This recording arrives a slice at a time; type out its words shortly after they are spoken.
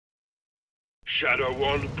Shadow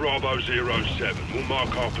 1, Bravo 07. We'll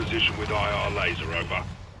mark our position with IR laser, over.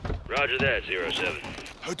 Roger that, 07.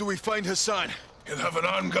 How do we find Hassan? He'll have an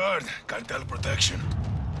armed guard. Cartel protection.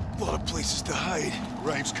 A lot of places to hide.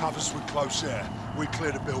 Raves covers with close air. We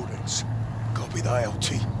clear the buildings. Copy the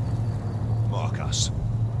ILT. Mark us.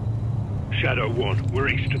 Shadow 1, we're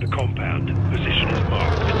east of the compound. Position is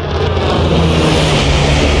marked.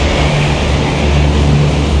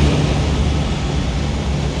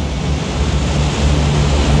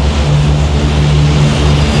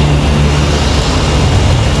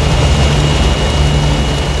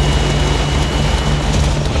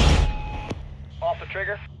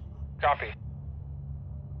 Copy.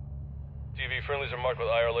 TV friendlies are marked with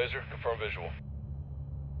IR laser. Confirm visual.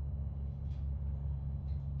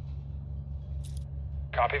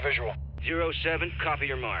 Copy visual. 07, copy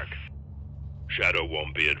your mark. Shadow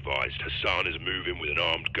 1, be advised. Hassan is moving with an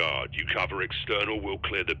armed guard. You cover external, we'll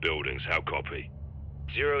clear the buildings. How copy?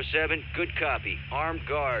 07, good copy. Armed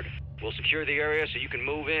guard. We'll secure the area so you can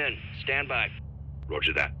move in. Stand by.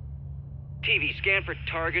 Roger that. TV, scan for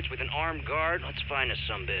targets with an armed guard. Let's find us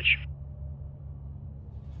some bitch.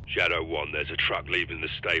 Shadow 1, there's a truck leaving the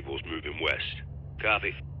stables moving west.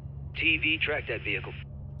 Copy. TV, track that vehicle.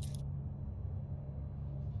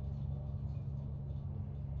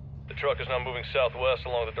 The truck is now moving southwest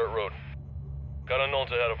along the dirt road. Got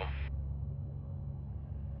unknowns ahead of them.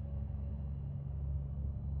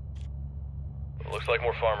 Looks like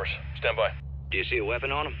more farmers. Stand by. Do you see a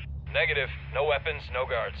weapon on them? Negative. No weapons, no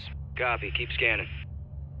guards. Copy. Keep scanning.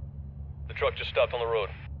 The truck just stopped on the road.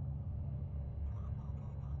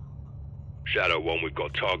 Shadow 1, we've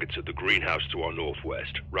got targets at the greenhouse to our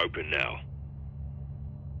northwest. Roping now.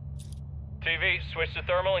 TV, switch to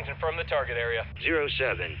thermal and confirm the target area.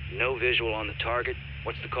 07, no visual on the target.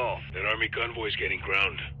 What's the call? An army convoy's getting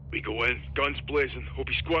ground. We go in, guns blazing, hope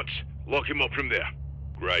he squats. Lock him up from there.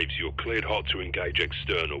 Graves, you're cleared hot to engage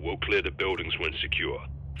external. We'll clear the buildings when secure.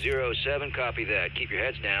 07, copy that. Keep your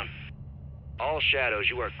heads down. All Shadows,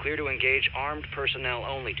 you are clear to engage armed personnel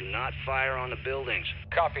only. Do not fire on the buildings.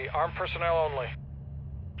 Copy. Armed personnel only.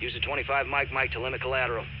 Use the 25 mic to limit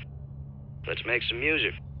collateral. Let's make some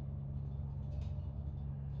music.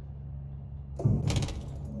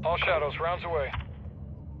 All Shadows, rounds away.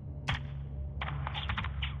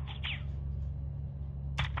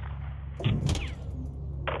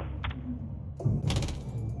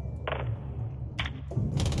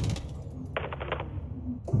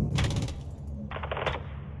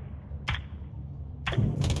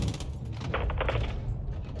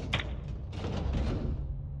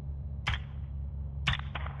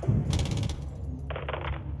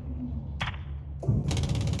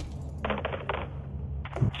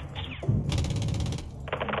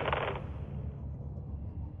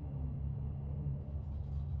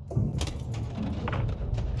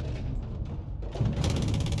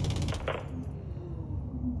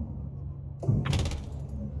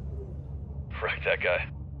 Frack that guy.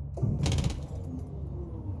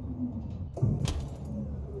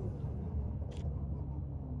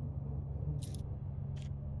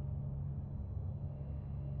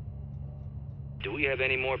 Do we have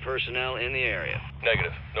any more personnel in the area?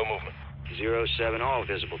 Negative. No movement. 07, all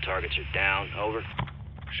visible targets are down. Over.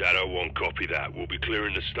 Shadow 1, copy that. We'll be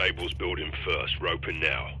clearing the stables building first. Roping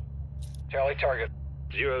now. Tally target.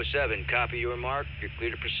 07, copy your mark. You're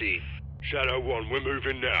clear to proceed. Shadow 1, we're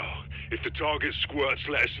moving now. If the target squirts,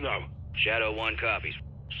 let us know. Shadow 1 copies.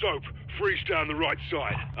 Soap, freeze down the right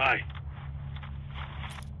side. Aye.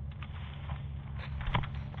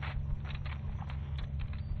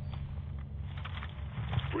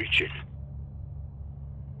 Breach it.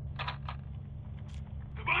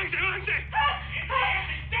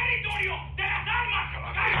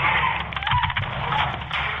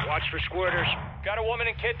 Watch for squirters. Got a woman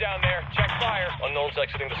and kid down there. Check fire. Unknowns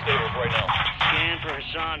exiting the stables right now. Scan for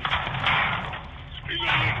Hassan.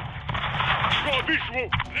 Got visual.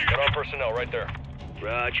 Got our personnel right there.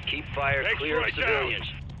 Raj, keep fire clear of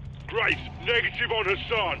civilians. Grace, negative on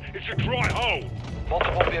Hassan. It's a dry hole.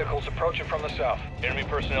 Multiple vehicles approaching from the south. Enemy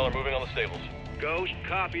personnel are moving on the stables. Ghost,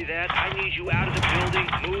 copy that. I need you out of the building.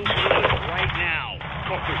 Move right now.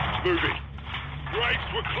 Copy, moving. Graves,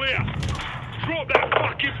 we're clear. Drop that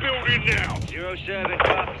fucking building now. 07,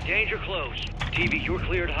 copy. Danger close. TV, you're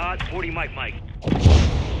cleared hot. 40 mic.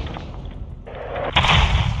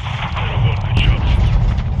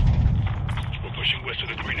 We're pushing west of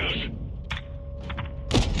the greenhouse.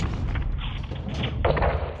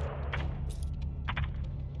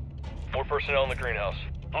 More personnel in the greenhouse.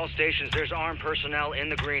 All stations, there's armed personnel in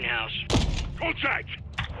the greenhouse. Contact!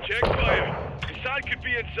 Check fire. It's Hassan could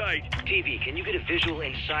be inside. TV, can you get a visual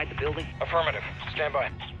inside the building? Affirmative. Stand by.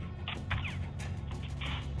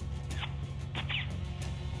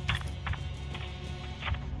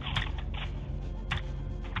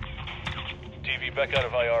 TV, back out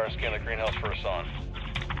of IR and scan the greenhouse for Hassan.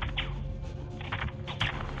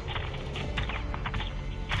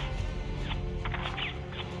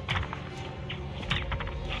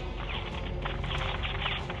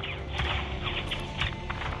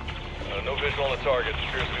 No visual on the target.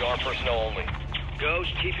 Appears to be armed personnel only.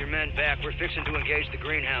 Ghost, keep your men back. We're fixing to engage the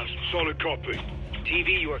greenhouse. Solid copy.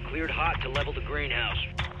 TV, you are cleared hot to level the greenhouse.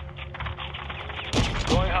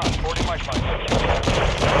 Going hot. 40 mic.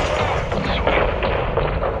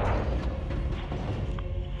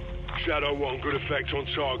 Shadow 1, good effect on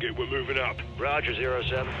target. We're moving up. Roger,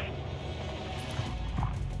 07.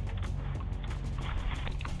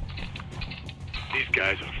 These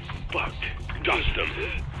guys are fucked. Dust them.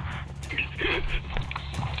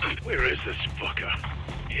 Where is this fucker?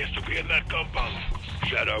 He has to be in that compound.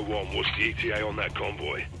 Shadow 1, what's the ETA on that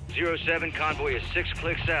convoy? 07, convoy is 6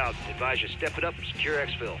 clicks out. Advise you step it up and secure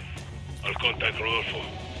exfil. I'll contact Rodolfo.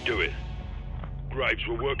 Do it. Graves,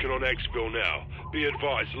 we're working on exfil now. Be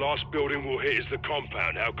advised, last building we'll hit is the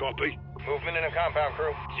compound. How copy? Movement in a compound,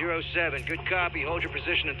 crew. 07, good copy. Hold your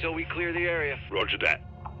position until we clear the area. Roger that.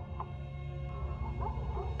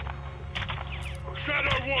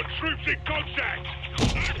 Shadow 1, troops in contact!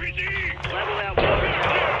 RPG! Level out water.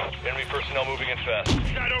 Enemy personnel moving in fast.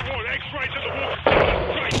 Shadow 1, X-ray to the water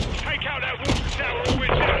tower! Great! Take out that water tower or we're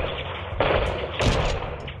down!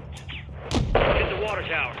 Hit the water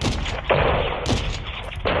tower.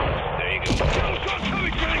 There you go. Stop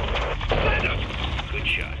coming, Greg! Send us! Good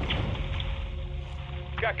shot.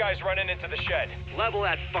 Got guys running into the shed. Level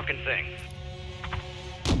that fucking thing.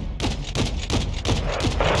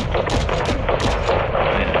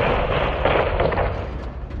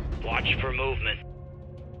 Watch for movement.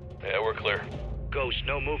 Yeah, we're clear. Ghost,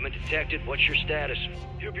 no movement detected. What's your status?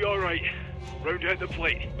 You'll be alright. Round out the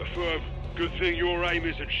plate. Affirm. Good thing your aim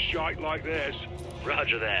isn't shite like theirs.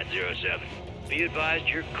 Roger that, 07. Be advised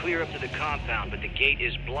you're clear up to the compound, but the gate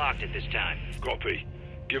is blocked at this time. Copy.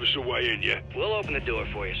 Give us a way in, yeah? We'll open the door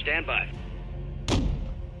for you. Stand by.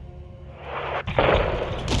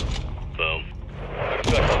 Boom.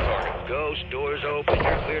 Effect on target. Ghost, doors open.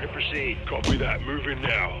 You're clear to proceed. Copy that. Moving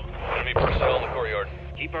now. Enemy personnel in the courtyard.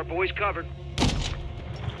 Keep our boys covered.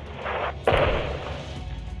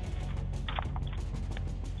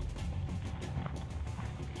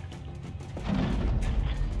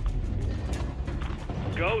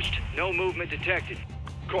 Ghost, no movement detected.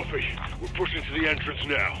 Copy. We're pushing to the entrance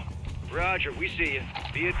now. Roger, we see you.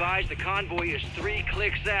 Be advised the convoy is 3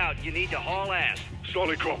 clicks out. You need to haul ass.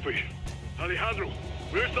 Solid copy. Alejandro,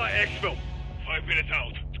 where's that exfil? 5 minutes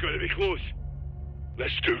out. It's going to be close.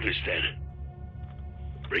 Let's do this then.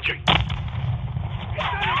 Reaching.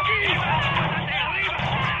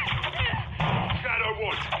 Shadow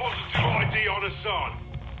 1, positive ID on Hassan.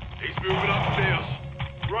 He's moving upstairs.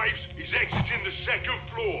 Graves, he's exiting the 2nd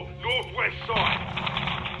floor, northwest side.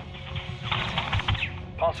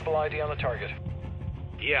 Possible ID on the target.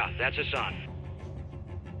 Yeah, that's Hassan.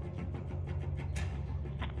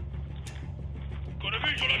 Got a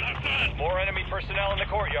visual on Hassan. More enemy personnel in the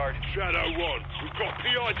courtyard. Shadow 1, we've got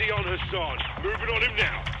PID on Hassan. Moving on him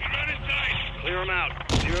now. He ran inside. Clear him out.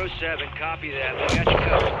 07, copy that. We got you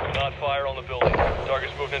covered. Do not fire on the building.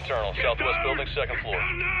 Target's moved internal. Southwest building, 2nd floor.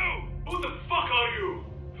 No! Who the fuck are you?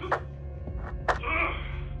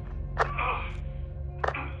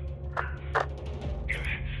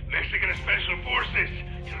 Mexican Special Forces,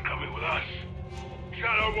 you're coming with us.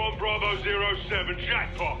 Shadow 1 Bravo 07,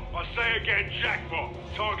 jackpot. I say again, jackpot.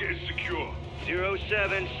 Target is secure.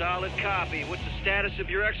 07, solid copy. What's the status of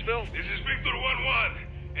your exfil? This is Victor 1-1.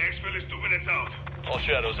 Exfil is 2 minutes out. All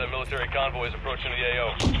shadows, that military convoy is approaching the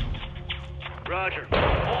AO. Roger.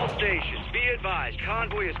 All stations, be advised.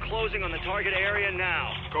 Convoy is closing on the target area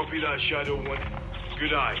now. Copy that, Shadow 1.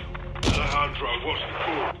 Good eye. Alejandro, what's the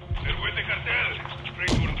call? With the cartel.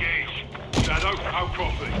 Ready to engage. Shadow, how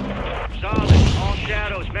copy? Solid. All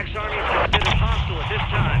shadows. Mex Army is considered hostile at this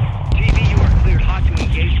time. TV, you are cleared hot to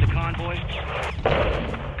engage the convoy.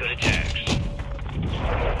 Good attacks.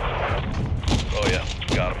 Oh yeah,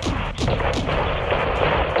 got him.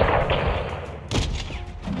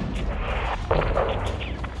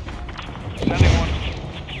 Sending one.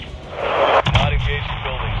 Not engaged in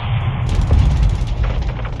buildings.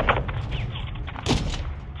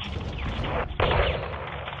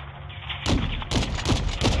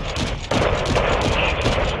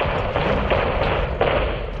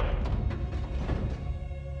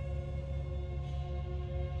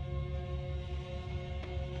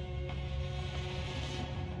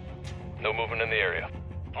 No movement in the area.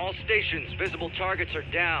 All stations, visible targets are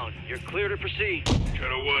down. You're clear to proceed.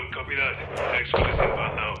 Shadow 1, copy that. Next one is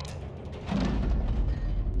inbound now.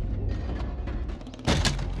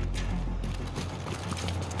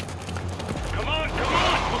 Come on, come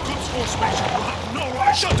on! A good sportsmanship will have no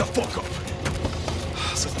right. Shut the fuck up.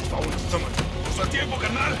 Se te va un estómago. Nuestro tiempo,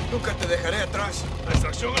 carnal. Nunca te dejaré atrás. La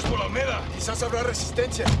extracción es por la Almeda. Quizás habrá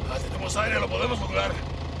resistencia. Tenemos aire, lo podemos lograr.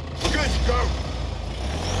 Good, go!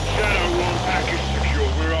 Shadow 1, package secure.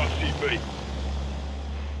 We're RCB.